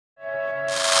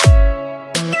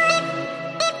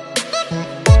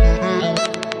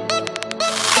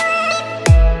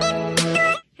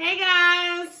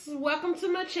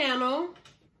channel.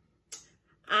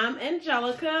 I'm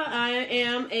Angelica. I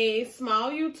am a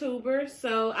small YouTuber,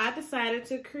 so I decided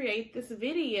to create this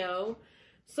video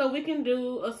so we can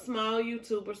do a small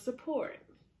YouTuber support.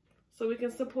 So we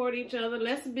can support each other.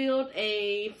 Let's build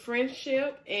a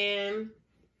friendship and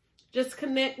just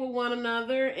connect with one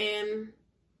another and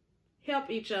help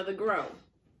each other grow.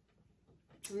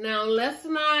 Now, let's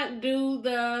not do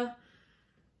the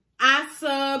I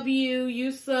sub you,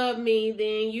 you sub me,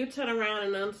 then you turn around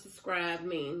and unsubscribe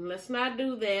me. Let's not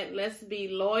do that. Let's be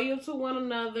loyal to one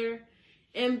another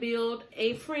and build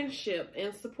a friendship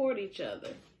and support each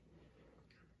other.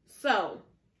 So,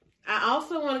 I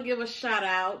also want to give a shout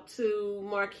out to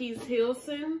Marquise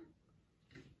Hilson.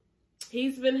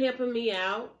 He's been helping me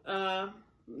out.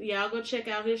 Y'all go check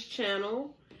out his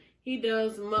channel. He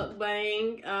does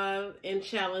mukbang and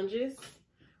challenges.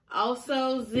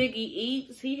 Also, Ziggy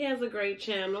Eats. He has a great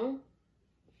channel.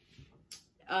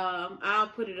 I'll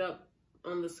put it up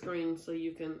on the screen so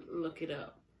you can look it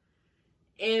up.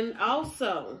 And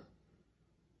also,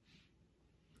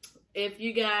 if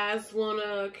you guys want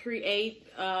to create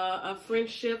a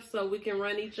friendship so we can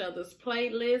run each other's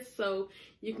playlists so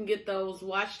you can get those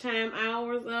watch time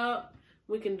hours up,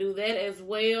 we can do that as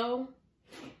well.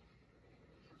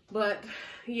 But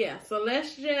yeah, so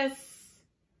let's just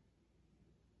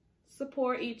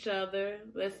support each other.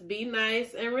 Let's be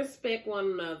nice and respect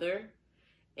one another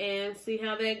and see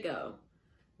how that go.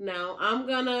 Now, I'm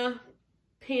gonna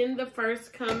pin the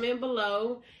first comment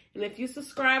below, and if you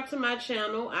subscribe to my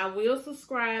channel, I will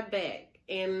subscribe back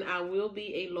and I will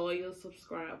be a loyal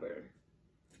subscriber.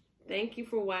 Thank you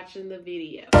for watching the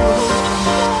video.